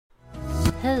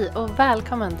Hej och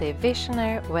välkommen till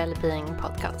Visionary Wellbeing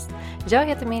podcast. Jag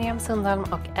heter Miriam Sundholm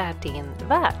och är din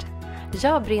värd.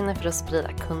 Jag brinner för att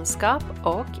sprida kunskap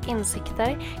och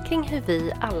insikter kring hur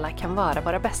vi alla kan vara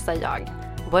våra bästa jag,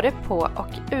 både på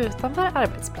och utanför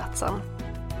arbetsplatsen.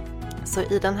 Så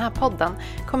i den här podden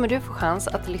kommer du få chans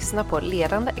att lyssna på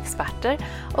ledande experter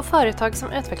och företag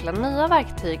som utvecklar nya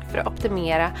verktyg för att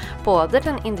optimera både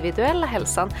den individuella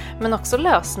hälsan men också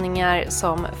lösningar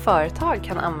som företag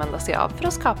kan använda sig av för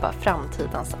att skapa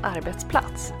framtidens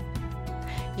arbetsplats.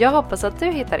 Jag hoppas att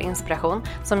du hittar inspiration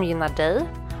som gynnar dig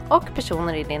och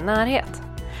personer i din närhet.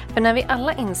 För när vi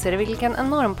alla inser vilken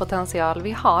enorm potential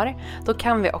vi har, då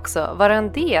kan vi också vara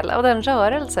en del av den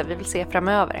rörelse vi vill se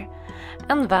framöver.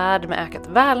 En värld med ökat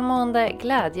välmående,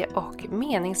 glädje och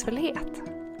meningsfullhet.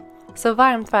 Så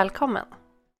varmt välkommen!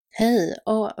 Hej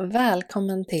och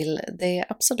välkommen till det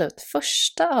absolut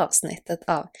första avsnittet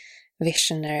av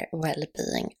Visionary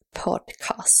Wellbeing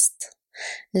podcast.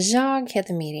 Jag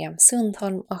heter Miriam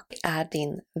Sundholm och är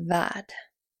din värd.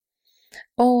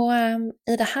 Och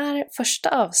i det här första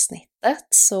avsnittet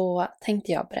så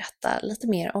tänkte jag berätta lite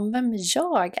mer om vem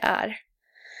jag är.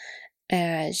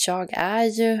 Jag är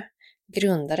ju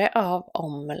grundare av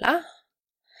Aumla,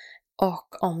 och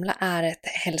Aumla är ett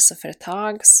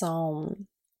hälsoföretag som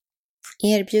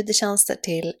erbjuder tjänster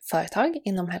till företag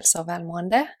inom hälsa och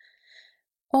välmående.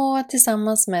 Och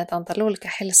tillsammans med ett antal olika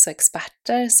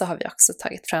hälsoexperter så har vi också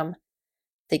tagit fram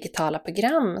digitala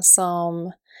program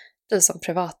som du som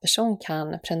privatperson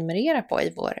kan prenumerera på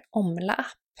i vår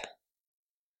Aumla-app.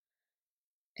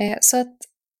 Så att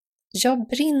jag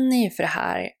brinner ju för det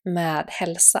här med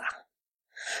hälsa.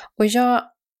 Och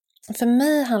för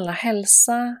mig handlar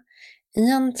hälsa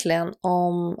egentligen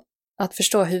om att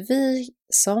förstå hur vi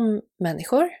som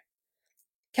människor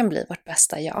kan bli vårt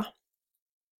bästa jag.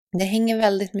 Det hänger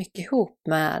väldigt mycket ihop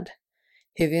med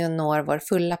hur vi når vår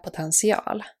fulla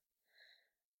potential.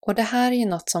 Och det här är ju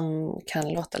något som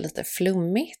kan låta lite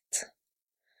flummigt.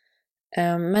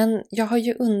 Men jag har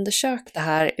ju undersökt det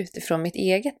här utifrån mitt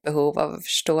eget behov av att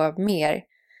förstå mer.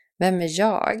 Vem är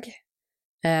jag?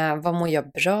 Vad mår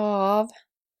jag bra av?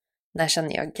 När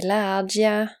känner jag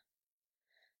glädje?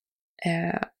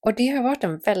 Och det har varit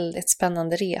en väldigt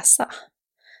spännande resa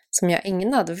som jag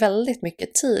ägnat väldigt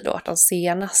mycket tid åt de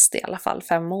senaste i alla fall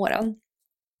 5 åren.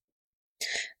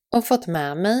 Och fått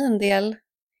med mig en del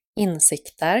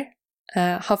insikter,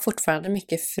 har fortfarande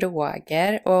mycket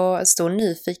frågor och stor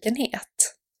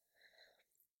nyfikenhet.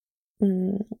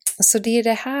 Så det är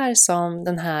det här som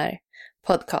den här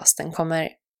podcasten kommer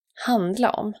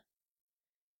handla om.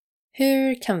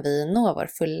 Hur kan vi nå vår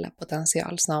fulla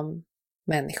potential som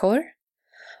människor?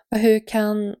 Och hur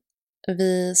kan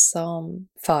vi som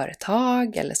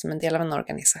företag eller som en del av en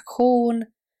organisation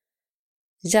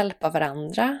hjälpa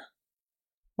varandra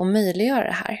och möjliggöra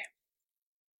det här?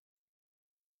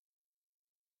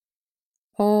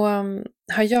 Och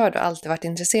har jag då alltid varit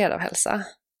intresserad av hälsa?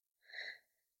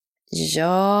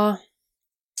 Ja,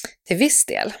 till viss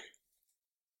del.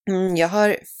 Jag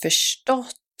har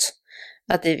förstått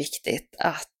att det är viktigt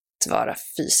att vara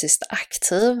fysiskt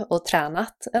aktiv och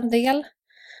tränat en del.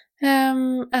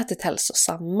 Ätit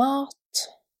hälsosam mat.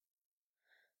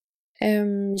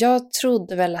 Jag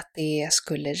trodde väl att det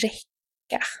skulle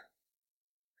räcka.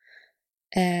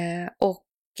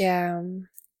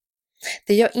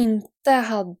 Det jag inte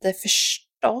hade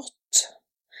förstått,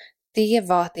 det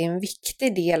var att en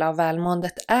viktig del av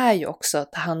välmåendet är ju också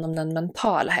att ta hand om den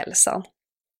mentala hälsan.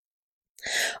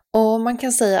 Och man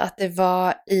kan säga att det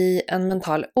var i en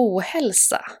mental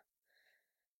ohälsa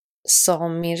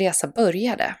som min resa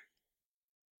började.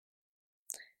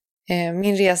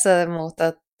 Min resa mot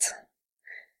att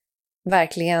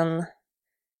verkligen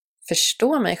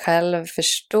förstå mig själv,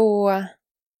 förstå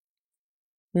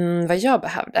vad jag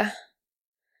behövde.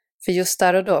 För just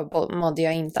där och då mådde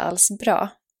jag inte alls bra.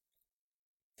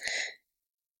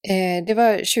 Det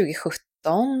var 2017.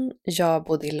 Jag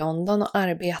bodde i London och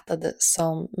arbetade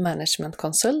som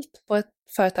managementkonsult på ett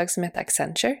företag som heter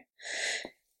Accenture.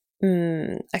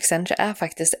 Accenture är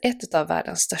faktiskt ett av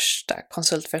världens största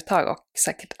konsultföretag och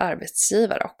säkert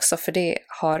arbetsgivare också, för det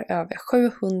har över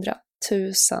 700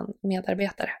 000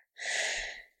 medarbetare.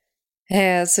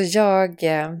 Så jag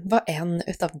var en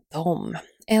utav dem,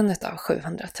 en utav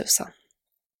 700 000.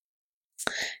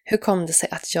 Hur kom det sig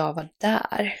att jag var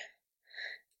där?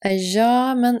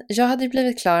 Ja, men jag hade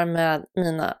blivit klar med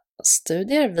mina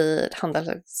studier vid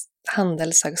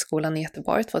Handelshögskolan i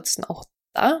Göteborg 2008.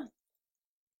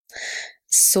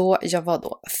 Så jag var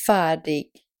då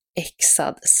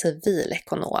färdigexad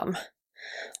civilekonom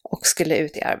och skulle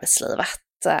ut i arbetslivet.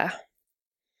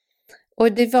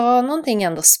 Och det var någonting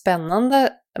ändå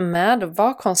spännande med att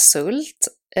vara konsult.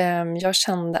 Jag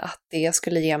kände att det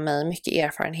skulle ge mig mycket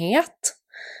erfarenhet.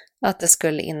 Att det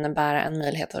skulle innebära en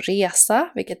möjlighet att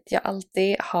resa, vilket jag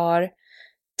alltid har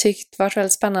tyckt varit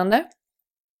väldigt spännande.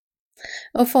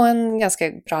 Och få en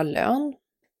ganska bra lön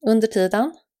under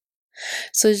tiden.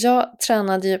 Så jag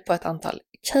tränade ju på ett antal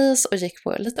case och gick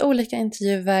på lite olika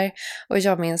intervjuer. Och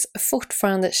jag minns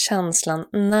fortfarande känslan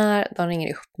när de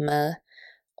ringer upp mig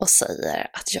och säger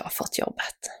att jag har fått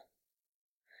jobbet.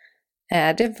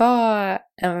 Det var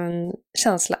en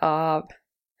känsla av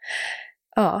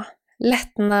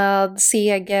lättnad,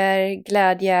 seger,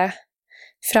 glädje.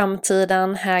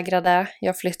 Framtiden hägrade.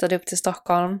 Jag flyttade upp till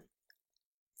Stockholm.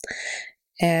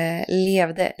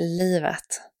 Levde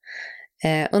livet.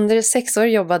 Under 6 år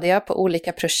jobbade jag på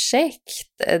olika projekt.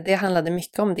 Det handlade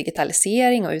mycket om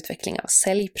digitalisering och utveckling av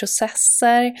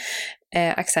säljprocesser.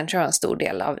 Accenture har en stor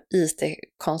del av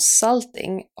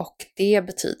IT-consulting och det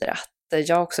betyder att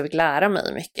jag också vill lära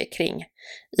mig mycket kring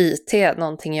IT,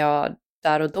 någonting jag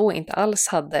där och då inte alls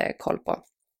hade koll på.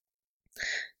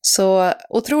 Så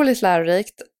otroligt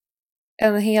lärorikt.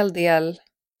 En hel del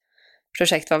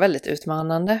projekt var väldigt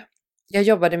utmanande. Jag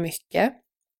jobbade mycket.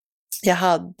 Jag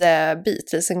hade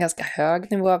bitvis en ganska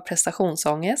hög nivå av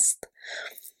prestationsångest.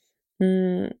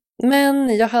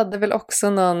 Men jag hade väl också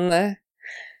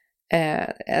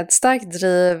ett starkt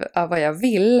driv av vad jag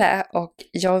ville och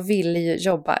jag ville ju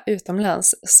jobba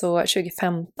utomlands. Så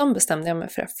 2015 bestämde jag mig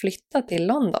för att flytta till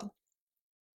London.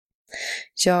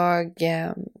 Jag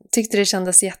tyckte det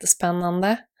kändes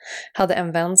jättespännande. Hade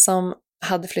en vän som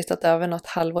hade flyttat över något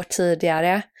halvår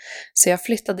tidigare. Så jag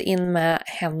flyttade in med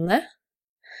henne.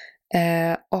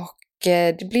 Och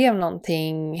det blev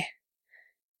någonting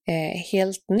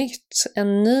helt nytt.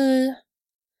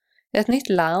 Ett nytt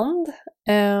land.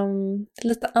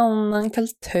 Lite annan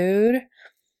kultur.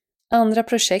 Andra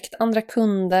projekt, andra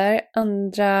kunder,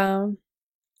 andra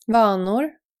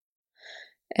vanor.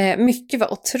 Mycket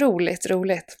var otroligt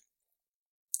roligt.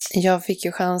 Jag fick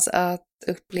ju chans att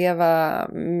uppleva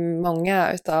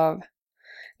många utav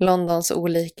Londons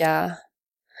olika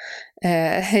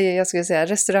jag skulle säga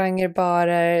restauranger,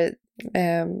 barer,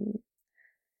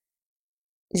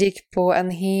 gick på en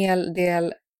hel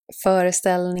del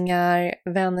föreställningar,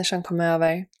 vänner som kom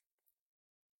över.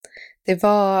 Det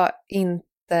var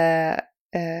inte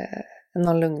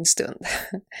någon lugn stund.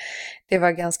 Det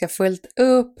var ganska fullt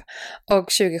upp och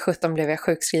 2017 blev jag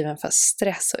sjukskriven för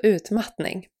stress och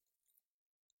utmattning.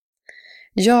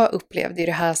 Jag upplevde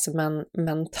det här som en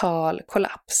mental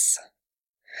kollaps.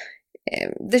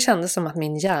 Det kändes som att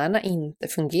min hjärna inte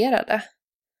fungerade.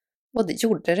 Och det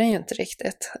gjorde den ju inte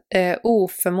riktigt.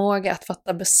 Oförmåga att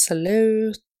fatta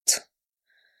beslut.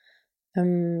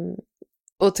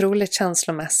 Otroligt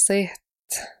känslomässigt.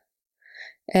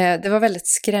 Det var väldigt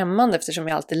skrämmande eftersom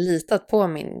jag alltid litat på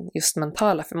min just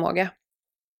mentala förmåga.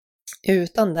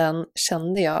 Utan den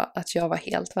kände jag att jag var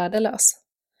helt värdelös.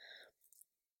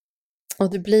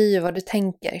 Och det blir ju vad du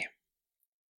tänker.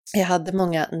 Jag hade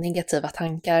många negativa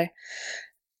tankar.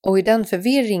 Och i den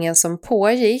förvirringen som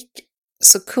pågick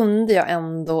så kunde jag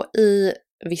ändå i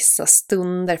vissa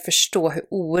stunder förstå hur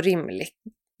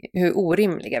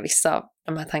orimliga vissa av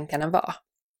de här tankarna var.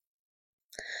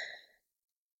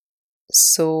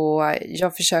 Så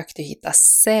jag försökte hitta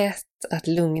sätt att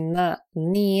lugna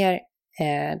ner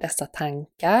dessa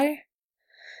tankar.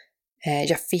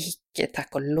 Jag fick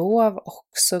tack och lov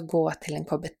också gå till en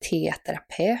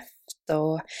KBT-terapeut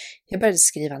och jag började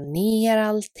skriva ner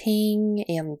allting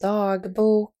i en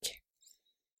dagbok.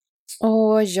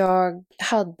 Och jag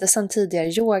hade sedan tidigare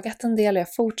yogat en del och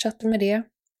jag fortsatte med det.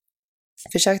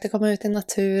 Försökte komma ut i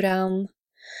naturen.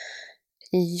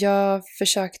 Jag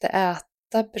försökte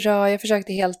äta bra. Jag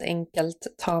försökte helt enkelt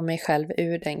ta mig själv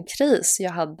ur den kris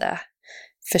jag hade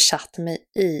försatt mig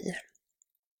i.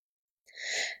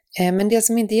 Men det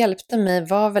som inte hjälpte mig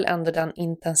var väl ändå den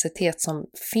intensitet som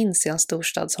finns i en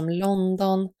storstad som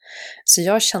London. Så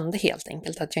jag kände helt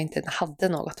enkelt att jag inte hade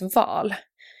något val.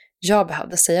 Jag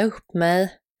behövde säga upp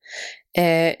mig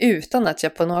utan att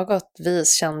jag på något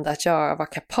vis kände att jag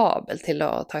var kapabel till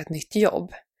att ta ett nytt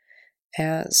jobb.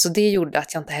 Så det gjorde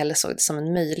att jag inte heller såg det som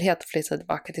en möjlighet att flytta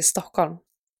tillbaka till Stockholm.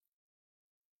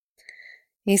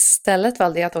 Istället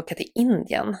valde jag att åka till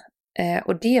Indien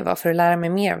och det var för att lära mig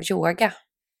mer av yoga.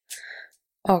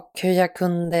 Och hur jag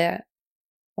kunde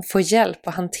få hjälp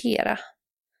att hantera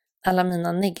alla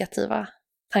mina negativa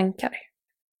tankar.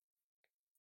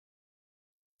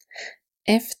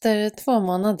 Efter 2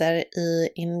 månader i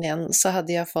Indien så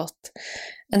hade jag fått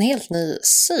en helt ny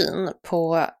syn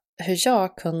på hur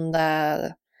jag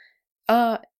kunde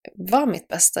vara mitt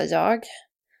bästa jag.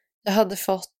 Jag hade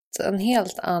fått en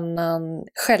helt annan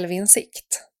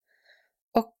självinsikt.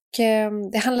 Och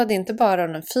det handlade inte bara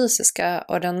om den fysiska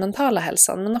och den mentala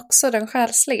hälsan, men också den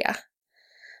själsliga.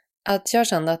 Att jag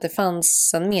kände att det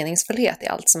fanns en meningsfullhet i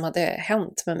allt som hade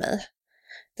hänt med mig.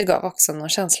 Det gav också någon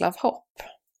känsla av hopp.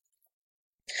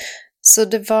 Så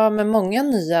det var med många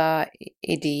nya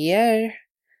idéer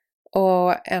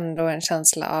och ändå en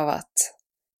känsla av att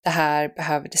det här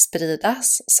behövde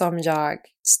spridas som jag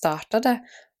startade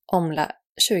Aumla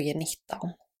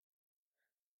 2019.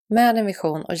 Med en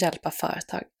vision att hjälpa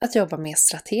företag att jobba mer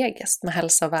strategiskt med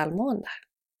hälsa och välmående.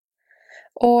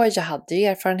 Och jag hade ju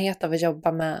erfarenhet av att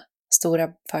jobba med stora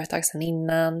företag sedan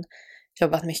innan,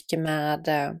 jobbat mycket med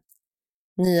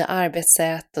nya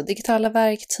arbetssätt och digitala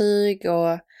verktyg,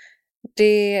 och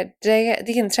det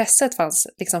intresset fanns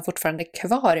liksom fortfarande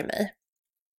kvar i mig.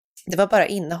 Det var bara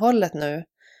innehållet nu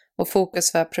och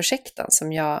fokus för projekten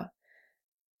som jag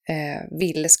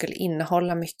ville skulle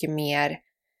innehålla mycket mer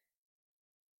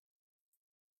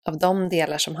av de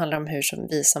delar som handlar om hur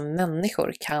vi som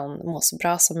människor kan må så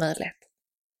bra som möjligt.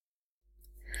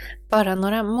 Bara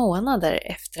några månader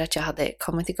efter att jag hade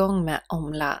kommit igång med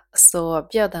Aumla så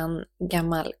bjöd en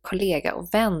gammal kollega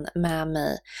och vän med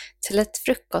mig till ett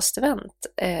frukostevent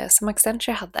som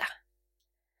Accenture hade.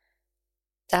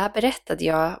 Där berättade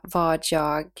jag vad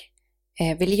jag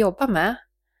ville jobba med,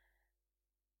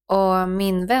 och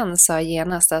min vän sa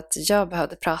genast att jag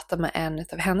behövde prata med en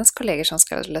av hennes kollegor som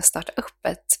skulle starta upp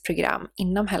ett program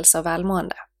inom hälsa och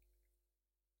välmående.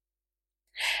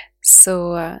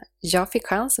 Så jag fick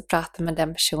chans att prata med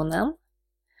den personen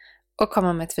och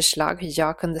komma med ett förslag hur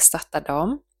jag kunde stötta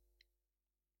dem.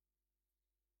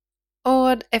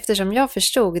 Och eftersom jag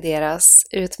förstod deras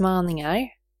utmaningar,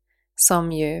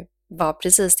 som ju var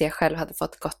precis det jag själv hade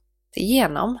fått gått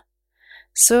igenom,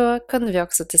 så kunde vi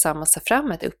också tillsammans ta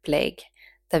fram ett upplägg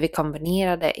där vi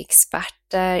kombinerade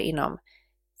experter inom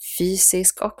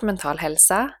fysisk och mental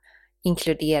hälsa,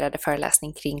 inkluderade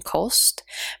föreläsning kring kost,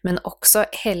 men också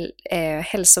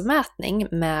hälsomätning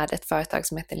med ett företag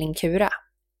som heter Linkura,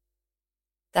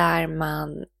 där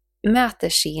man mäter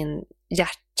sin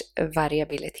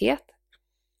hjärtvariabilitet,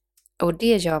 och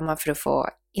det gör man för att få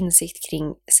insikt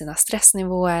kring sina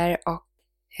stressnivåer och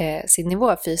sin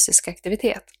nivå av fysisk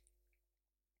aktivitet.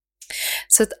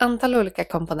 Så ett antal olika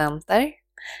komponenter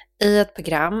i ett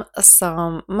program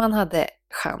som man hade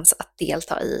chans att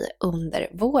delta i under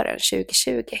våren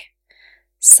 2020,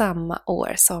 samma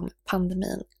år som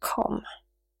pandemin kom.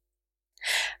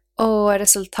 Och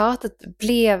resultatet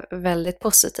blev väldigt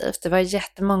positivt. Det var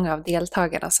jättemånga av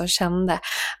deltagarna som kände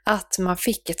att man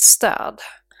fick ett stöd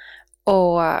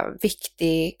och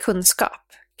viktig kunskap,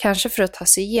 kanske för att ta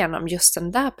sig igenom just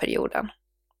den där perioden.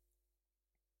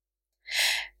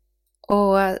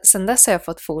 Och sedan dess har jag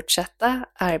fått fortsätta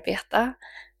arbeta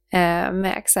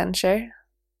med Accenture,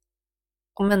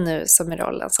 men nu som i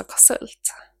rollen som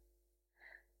konsult.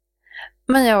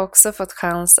 Men jag har också fått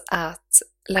chans att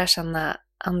lära känna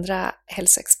andra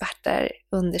hälsoexperter.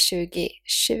 Under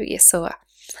 2020 så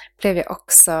blev jag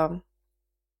också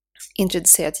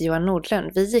introducerad till Johan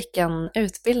Nordlund. Vi gick en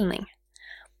utbildning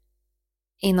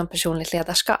inom personligt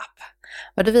ledarskap,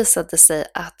 och det visade sig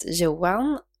att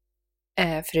Johan,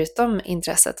 förutom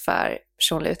intresset för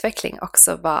personlig utveckling,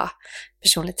 också var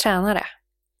personlig tränare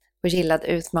och gillade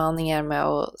utmaningar med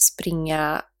att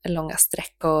springa långa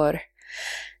sträckor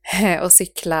och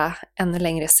cykla ännu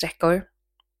längre sträckor.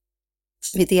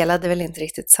 Vi delade väl inte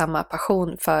riktigt samma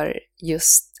passion för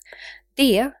just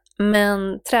det,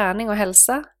 men träning och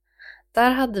hälsa,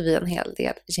 där hade vi en hel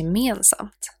del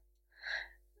gemensamt.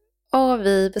 Och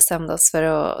vi bestämde oss för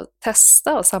att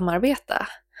testa och samarbeta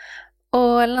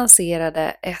och lanserade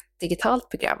ett digitalt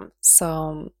program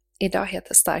som idag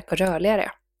heter Stark och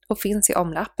rörligare och finns i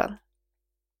Aumla-appen.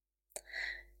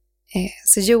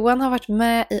 Så Johan har varit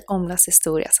med i Aumlas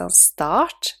historia sedan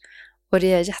start, och det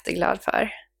är jag jätteglad för.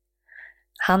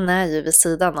 Han är ju vid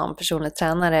sidan om personlig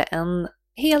tränare en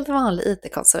helt vanlig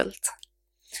IT-konsult.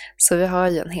 Så vi har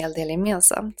ju en hel del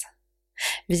gemensamt.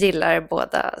 Vi gillar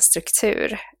båda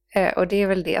struktur, och det är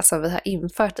väl det som vi har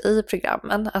infört i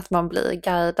programmen, att man blir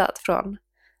guidad från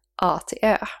A till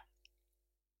Ö.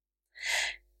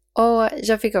 Och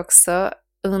jag fick också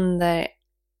under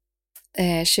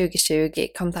 2020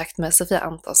 kontakt med Sofia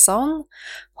Antonsson.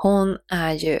 Hon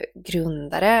är ju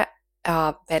grundare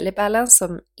av Belly Balance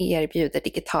som erbjuder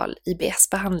digital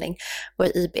IBS-behandling, och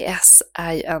IBS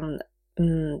är ju en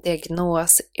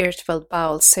diagnos, irritable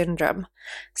bowel syndrome,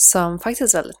 som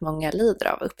faktiskt väldigt många lider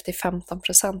av, upp till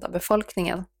 15% av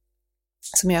befolkningen,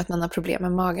 som gör att man har problem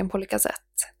med magen på olika sätt.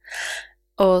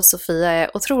 Och Sofia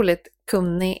är otroligt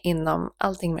kunnig inom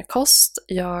allting med kost.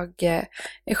 Jag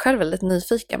är själv väldigt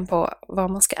nyfiken på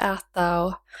vad man ska äta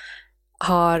och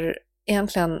har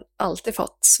egentligen alltid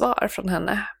fått svar från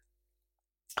henne.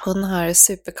 Hon har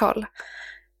superkoll.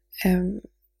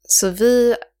 Så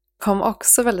vi kom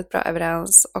också väldigt bra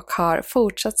överens och har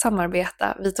fortsatt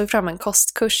samarbeta. Vi tog fram en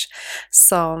kostkurs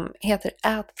som heter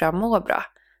Ät bra, må bra,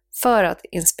 för att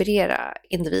inspirera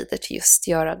individer till just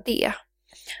göra det.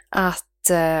 Att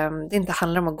det inte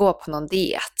handlar om att gå på någon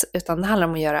diet, utan det handlar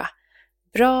om att göra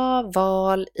bra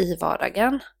val i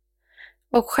vardagen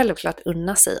och självklart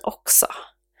unna sig också.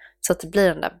 Så att det blir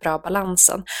den där bra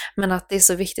balansen. Men att det är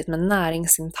så viktigt med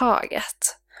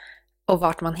näringsintaget och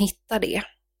vart man hittar det.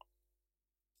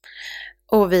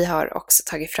 Och vi har också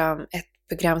tagit fram ett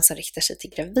program som riktar sig till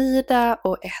gravida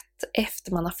och ett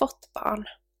efter man har fått barn.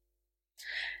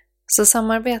 Så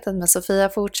samarbetet med Sofia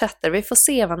fortsätter. Vi får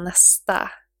se vad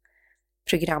nästa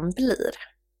program blir.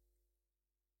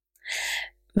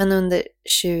 Men under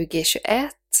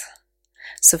 2021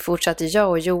 så fortsatte jag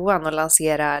och Johan att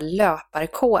lansera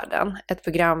löparkoden, ett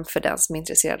program för den som är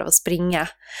intresserad av att springa.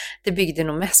 Det byggde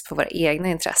nog mest på våra egna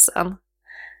intressen.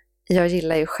 Jag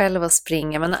gillar ju själv att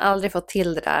springa men har aldrig fått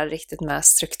till det där riktigt med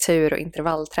struktur och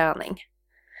intervallträning.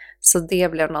 Så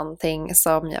det blev någonting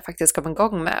som jag faktiskt kom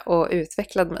igång med och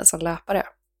utvecklade mig som löpare.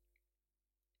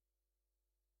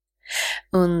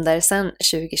 Under sen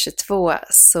 2022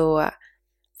 så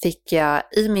fick jag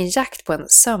i min jakt på en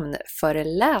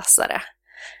sömnföreläsare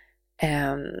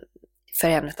för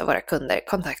en av våra kunder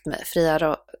kontakt med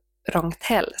Frida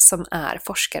Rongtell som är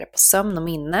forskare på sömn och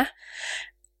minne.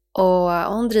 Och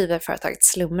hon driver företaget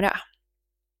Slumra.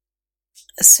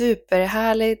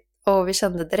 Superhärligt och vi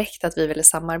kände direkt att vi ville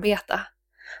samarbeta.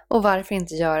 Och varför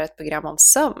inte göra ett program om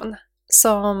sömn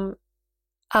som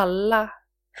alla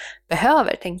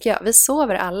behöver, tänker jag. Vi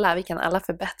sover alla, vi kan alla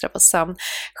förbättra på sömn.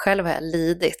 Själv har jag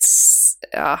lidit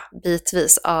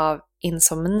bitvis av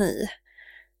insomni.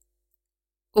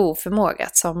 Oförmåga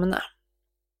att somna.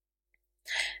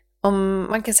 Om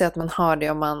man kan säga att man har det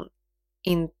om man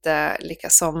inte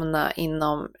lyckas somna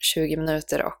inom 20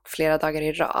 minuter och flera dagar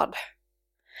i rad.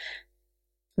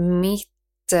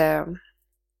 Mitt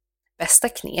bästa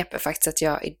knep är faktiskt att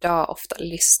jag idag ofta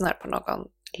lyssnar på någon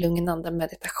lugnande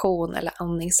meditation eller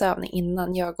andningsövning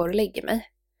innan jag går och lägger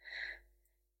mig.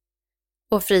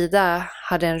 Och Frida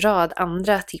hade en rad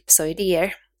andra tips och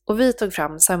idéer och vi tog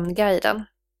fram sömnguiden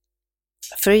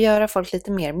för att göra folk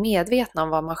lite mer medvetna om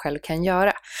vad man själv kan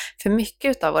göra. För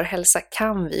mycket av vår hälsa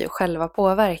kan vi ju själva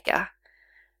påverka.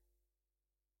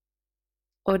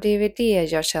 Och det är det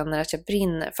jag känner att jag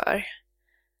brinner för.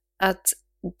 Att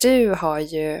du har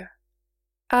ju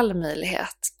all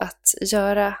möjlighet att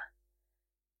göra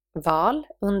val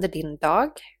under din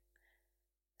dag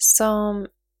som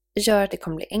gör att det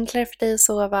kommer bli enklare för dig att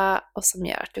sova och som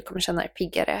gör att du kommer känna dig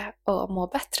piggare och må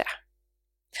bättre.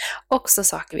 Också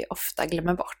saker vi ofta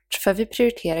glömmer bort, för vi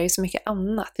prioriterar ju så mycket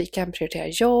annat. Vi kan prioritera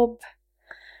jobb,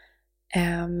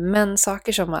 men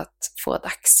saker som att få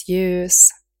dagsljus,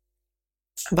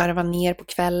 varva ner på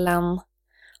kvällen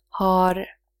har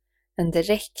en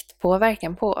direkt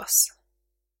påverkan på oss.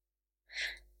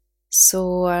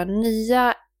 Så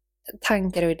nya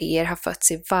tankar och idéer har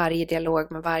fötts i varje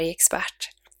dialog med varje expert.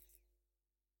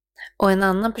 Och en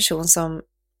annan person som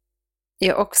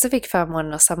jag också fick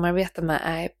förmånen att samarbeta med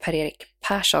är Per-Erik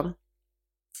Persson,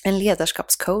 en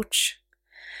ledarskapscoach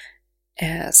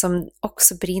som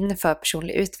också brinner för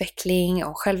personlig utveckling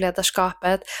och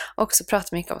självledarskapet och också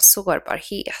pratar mycket om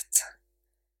sårbarhet.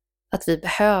 Att vi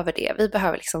behöver det. Vi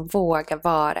behöver liksom våga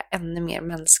vara ännu mer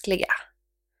mänskliga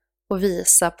och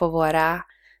visa på våra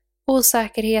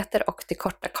osäkerheter och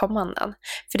tillkortakommanden.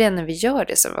 För det är när vi gör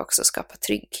det som vi också skapar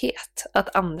trygghet.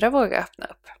 Att andra vågar öppna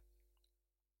upp.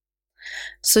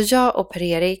 Så jag och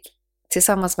Per-Erik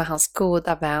tillsammans med hans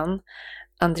goda vän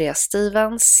Andreas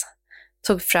Stevens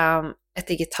tog fram ett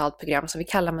digitalt program som vi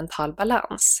kallar Mental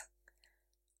balans.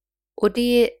 Och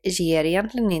det ger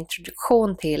egentligen en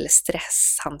introduktion till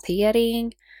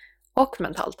stresshantering och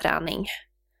mental träning.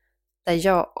 Där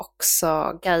jag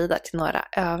också guidar till några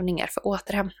övningar för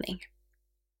återhämtning.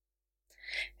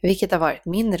 Vilket har varit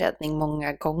min räddning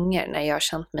många gånger när jag har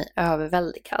känt mig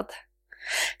överväldigad.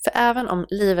 För även om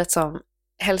livet som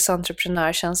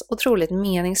hälsoentreprenör känns otroligt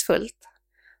meningsfullt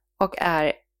och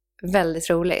är väldigt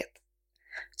roligt,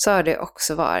 så har det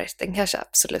också varit den kanske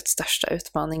absolut största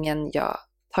utmaningen jag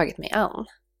tagit mig an.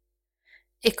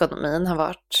 Ekonomin har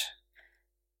varit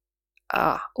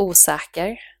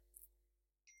osäker.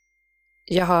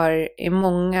 Jag har i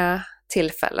många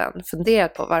tillfällen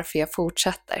funderat på varför jag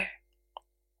fortsätter.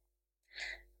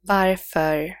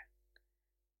 Varför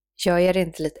jag gör det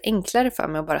inte lite enklare för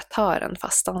mig att bara ta en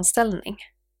fast anställning.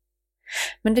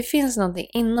 Men det finns någonting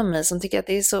inom mig som tycker att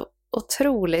det är så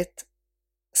otroligt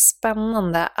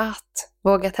spännande att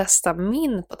våga testa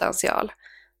min potential.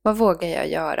 Vad vågar jag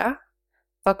göra?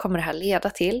 Vad kommer det här leda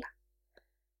till?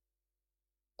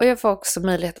 Och jag får också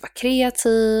möjlighet att vara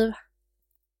kreativ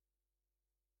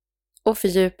och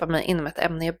fördjupa mig inom ett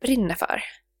ämne jag brinner för.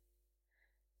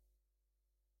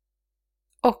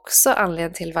 Också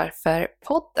anledningen till varför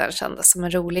podden kändes som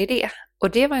en rolig idé.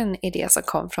 Och det var en idé som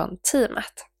kom från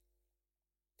teamet.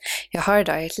 Jag har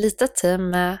idag ett litet team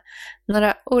med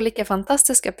några olika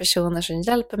fantastiska personer som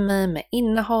hjälper mig med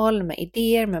innehåll, med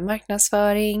idéer, med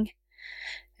marknadsföring,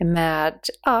 med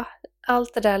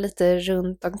allt det där lite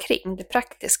runt omkring, det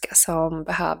praktiska som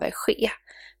behöver ske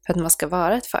för att man ska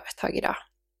vara ett företag idag.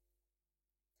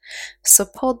 Så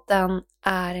podden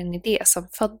är en idé som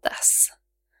föddes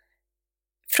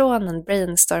från en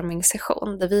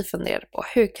brainstorming-session där vi funderade på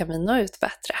hur kan vi nå ut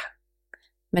bättre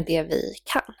med det vi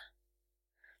kan.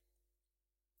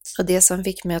 Och det som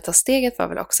fick mig att ta steget var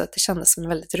väl också att det kändes som en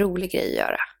väldigt rolig grej att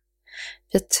göra.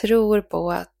 Jag tror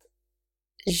på att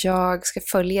jag ska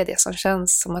följa det som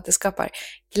känns som att det skapar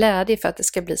glädje för att det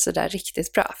ska bli så där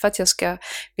riktigt bra. För att jag ska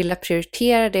vilja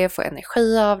prioritera det, få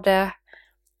energi av det.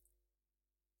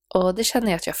 Och det känner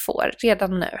jag att jag får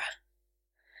redan nu.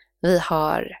 Vi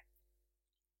har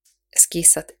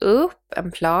skissat upp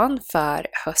en plan för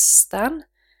hösten.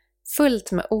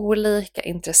 Fullt med olika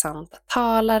intressanta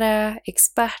talare,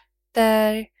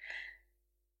 experter,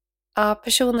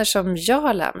 personer som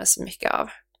jag lär mig så mycket av.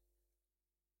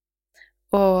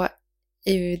 Och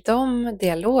i de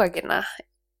dialogerna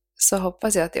så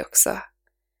hoppas jag att det också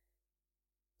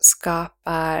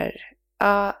skapar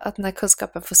att den här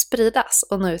kunskapen får spridas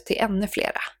och nå ut till ännu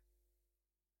flera.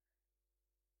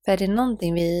 För är det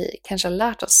någonting vi kanske har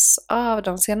lärt oss av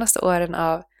de senaste åren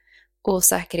av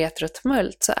osäkerheter och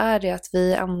tumult så är det att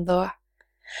vi ändå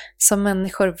som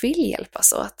människor vill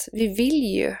hjälpas åt. Vi vill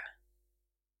ju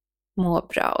må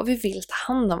bra och vi vill ta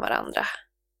hand om varandra.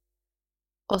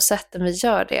 Och sätten vi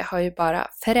gör det har ju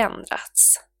bara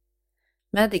förändrats.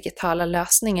 Med digitala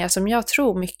lösningar som jag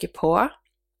tror mycket på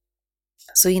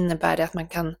så innebär det att man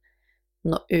kan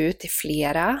nå ut till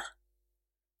flera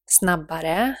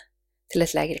snabbare till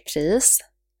ett lägre pris.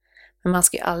 Men man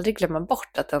ska ju aldrig glömma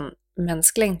bort att den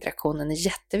mänskliga interaktionen är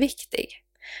jätteviktig.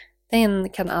 Den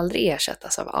kan aldrig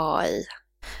ersättas av AI.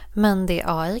 Men det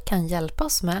AI kan hjälpa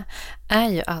oss med är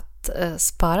ju att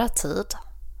spara tid.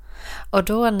 Och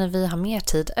då när vi har mer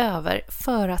tid över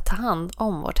för att ta hand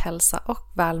om vårt hälsa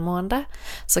och välmående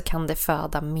så kan det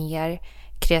föda mer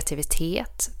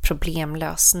kreativitet,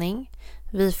 problemlösning.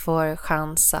 Vi får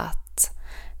chans att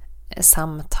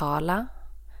samtala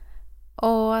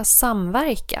och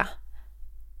samverka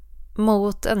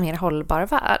mot en mer hållbar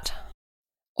värld.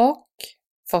 Och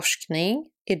forskning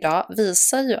idag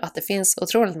visar ju att det finns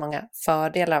otroligt många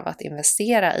fördelar av att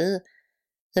investera i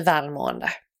välmående.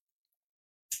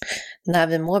 När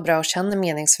vi mår bra och känner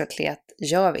meningsfullhet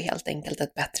gör vi helt enkelt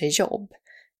ett bättre jobb.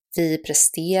 Vi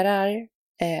presterar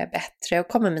bättre och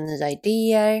kommer med nya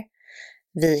idéer.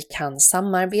 Vi kan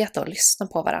samarbeta och lyssna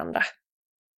på varandra.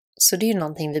 Så det är ju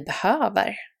någonting vi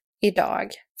behöver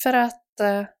idag för att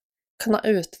kunna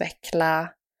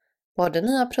utveckla både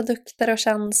nya produkter och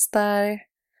tjänster,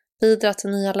 bidra till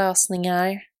nya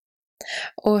lösningar.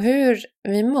 Och hur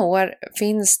vi mår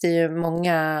finns det ju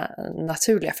många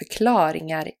naturliga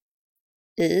förklaringar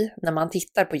i när man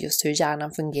tittar på just hur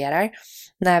hjärnan fungerar.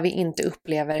 När vi inte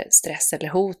upplever stress eller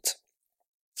hot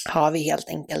har vi helt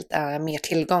enkelt mer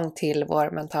tillgång till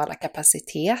vår mentala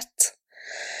kapacitet.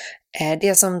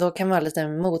 Det som då kan vara lite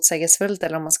motsägelsefullt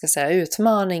eller om man ska säga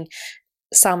utmaning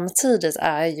samtidigt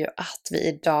är ju att vi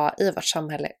idag i vårt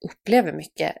samhälle upplever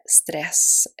mycket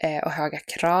stress och höga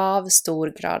krav,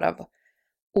 stor grad av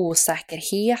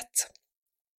osäkerhet.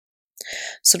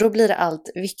 Så då blir det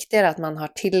allt viktigare att man har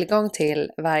tillgång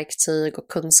till verktyg och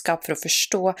kunskap för att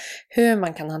förstå hur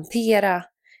man kan hantera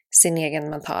sin egen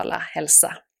mentala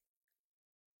hälsa.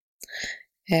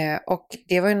 Och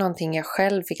det var ju någonting jag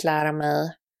själv fick lära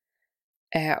mig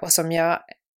och som jag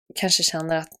kanske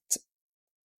känner att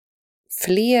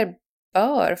fler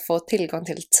bör få tillgång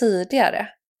till tidigare.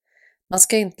 Man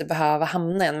ska inte behöva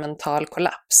hamna i en mental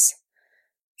kollaps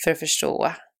för att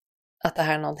förstå att det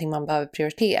här är någonting man behöver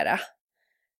prioritera.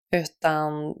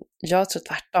 Utan jag tror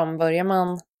tvärtom, börjar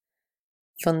man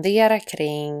fundera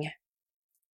kring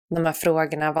de här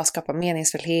frågorna, vad skapar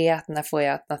meningsfullhet, när får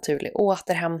jag ett naturlig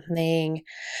återhämtning,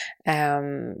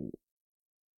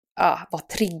 vad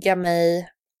triggar mig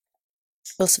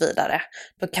och så vidare.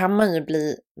 Då kan man ju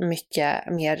bli mycket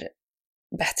mer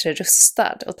bättre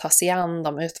rustad att ta sig an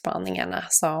de utmaningarna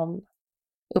som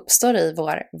uppstår i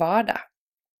vår vardag,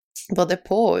 både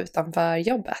på och utanför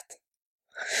jobbet.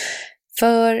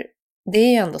 För det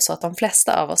är ju ändå så att de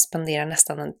flesta av oss spenderar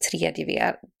nästan en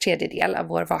tredjedel av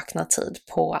vår vakna tid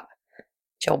på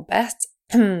jobbet.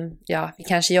 Ja, vi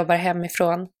kanske jobbar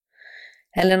hemifrån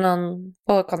eller någon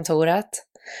på kontoret.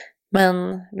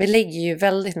 Men vi lägger ju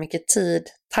väldigt mycket tid,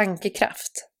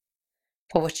 tankekraft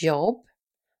på vårt jobb.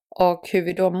 Och hur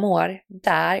vi då mår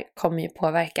där kommer ju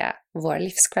påverka vår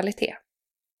livskvalitet.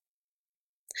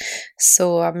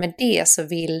 Så med det så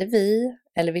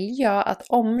vill jag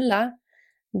att Aumla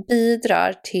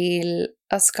bidrar till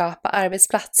att skapa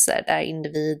arbetsplatser där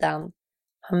individen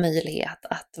har möjlighet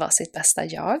att vara sitt bästa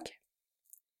jag.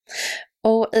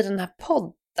 Och i den här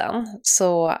podden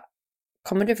så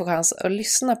kommer du få chans att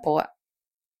lyssna på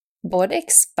både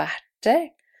experter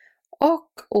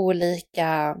och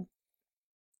olika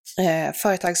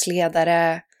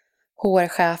företagsledare,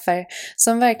 HR-chefer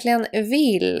som verkligen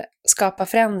vill skapa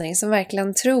förändring, som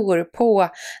verkligen tror på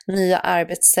nya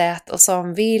arbetssätt och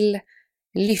som vill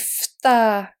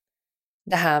lyfta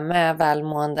det här med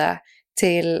välmående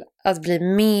till att bli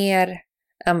mer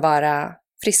än bara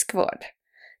friskvård.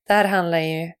 Det här handlar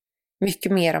ju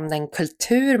mycket mer om den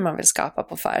kultur man vill skapa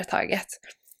på företaget.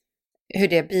 Hur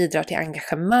det bidrar till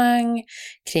engagemang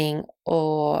kring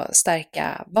att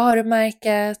stärka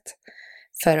varumärket,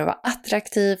 för att vara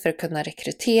attraktiv, för att kunna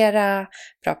rekrytera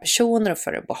bra personer och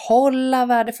för att behålla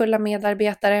värdefulla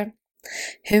medarbetare.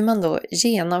 Hur man då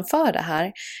genomför det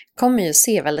här kommer ju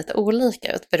se väldigt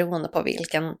olika ut beroende på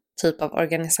vilken typ av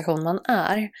organisation man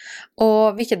är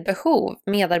och vilket behov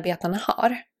medarbetarna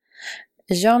har.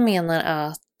 Jag menar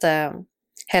att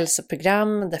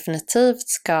hälsoprogram definitivt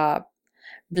ska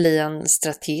bli en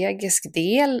strategisk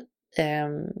del.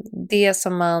 Det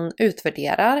som man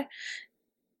utvärderar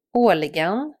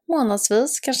årligen,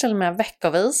 månadsvis, kanske till och med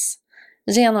veckovis,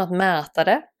 genom att mäta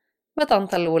det med ett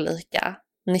antal olika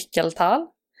nyckeltal,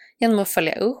 genom att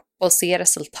följa upp och se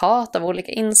resultat av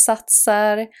olika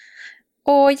insatser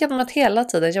och genom att hela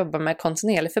tiden jobba med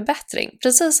kontinuerlig förbättring,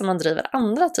 precis som man driver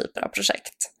andra typer av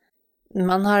projekt.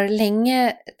 Man har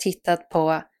länge tittat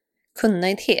på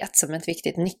kundnöjdhet som ett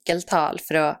viktigt nyckeltal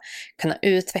för att kunna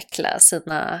utveckla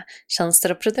sina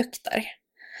tjänster och produkter.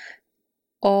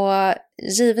 Och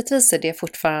givetvis är det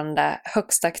fortfarande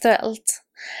högst aktuellt.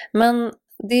 Men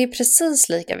det är precis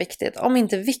lika viktigt, om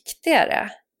inte viktigare,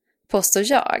 påstår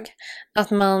jag,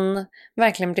 att man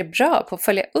verkligen blir bra på att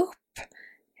följa upp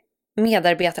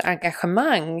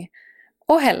medarbetarengagemang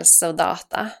och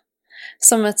hälsodata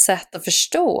som ett sätt att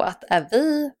förstå att är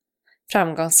vi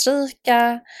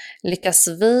framgångsrika, lyckas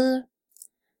vi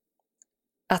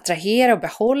attrahera och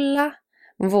behålla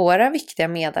våra viktiga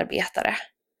medarbetare?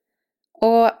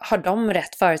 Och har de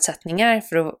rätt förutsättningar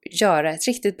för att göra ett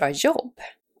riktigt bra jobb?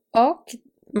 Och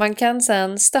man kan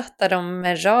sedan stötta dem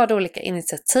med en rad olika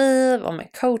initiativ och med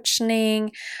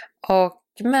coachning och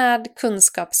med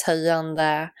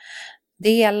kunskapshöjande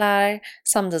delar,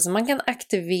 samtidigt som man kan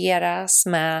aktiveras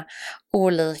med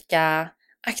olika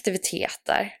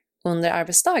aktiviteter under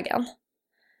arbetsdagen.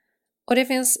 Och det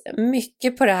finns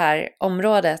mycket på det här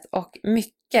området och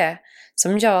mycket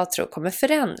som jag tror kommer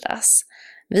förändras.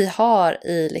 Vi har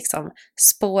i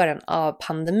spåren av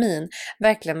pandemin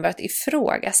verkligen börjat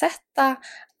ifrågasätta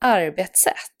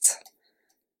arbetssätt.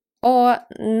 Och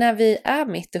när vi är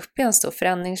mitt uppe i en stor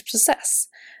förändringsprocess,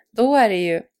 då är det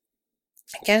ju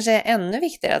kanske ännu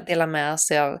viktigare att dela med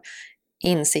sig av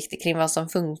insikter kring vad som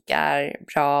funkar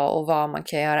bra och vad man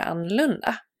kan göra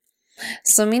annorlunda.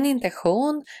 Så min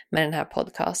intention med den här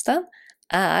podcasten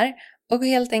är att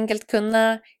helt enkelt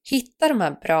kunna hitta de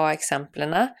här bra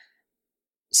exemplen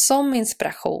som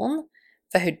inspiration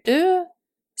för hur du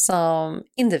som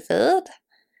individ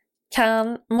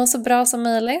kan må så bra som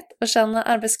möjligt och känna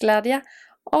arbetsglädje,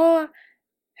 och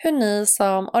hur ni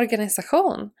som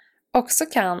organisation också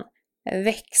kan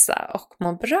växa och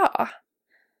må bra.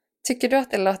 Tycker du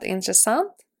att det låter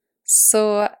intressant,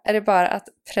 så är det bara att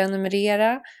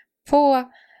prenumerera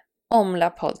på Aumla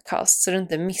podcast så du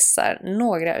inte missar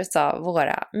några utav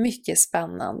våra mycket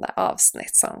spännande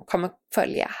avsnitt som kommer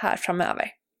följa här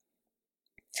framöver.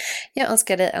 Jag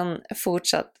önskar dig en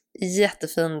fortsatt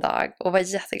jättefin dag och var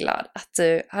jätteglad att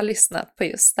du har lyssnat på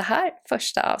just det här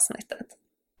första avsnittet.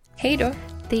 Hej då!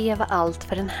 Det var allt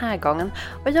för den här gången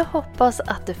och jag hoppas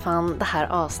att du fann det här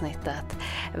avsnittet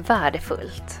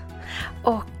värdefullt.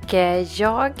 Och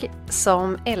jag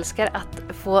som älskar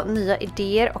att få nya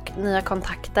idéer och nya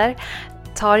kontakter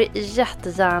tar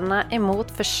jättegärna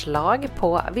emot förslag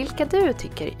på vilka du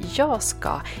tycker jag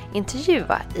ska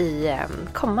intervjua i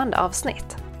kommande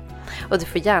avsnitt. Och du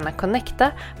får gärna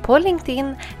connecta på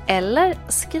LinkedIn eller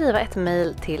skriva ett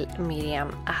mejl till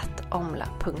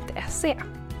miriam@aumla.se.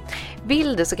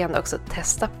 Vill du så kan du också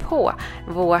testa på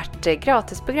vårt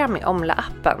gratisprogram i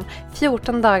Aumla-appen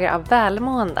 14 dagar av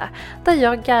välmående, där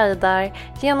jag guidar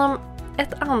genom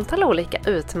ett antal olika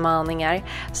utmaningar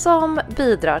som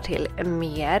bidrar till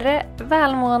mer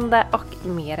välmående och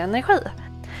mer energi.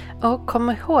 Och kom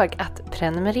ihåg att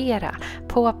prenumerera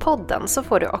på podden, så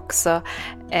får du också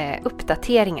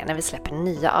uppdateringar när vi släpper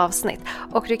nya avsnitt.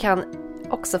 Och du kan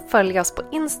också följa oss på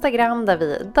Instagram, där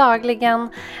vi dagligen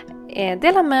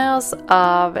delar med oss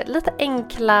av lite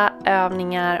enkla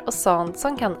övningar och sånt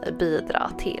som kan bidra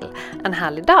till en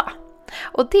härlig dag.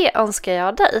 Och det önskar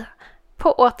jag dig.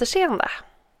 På återseende!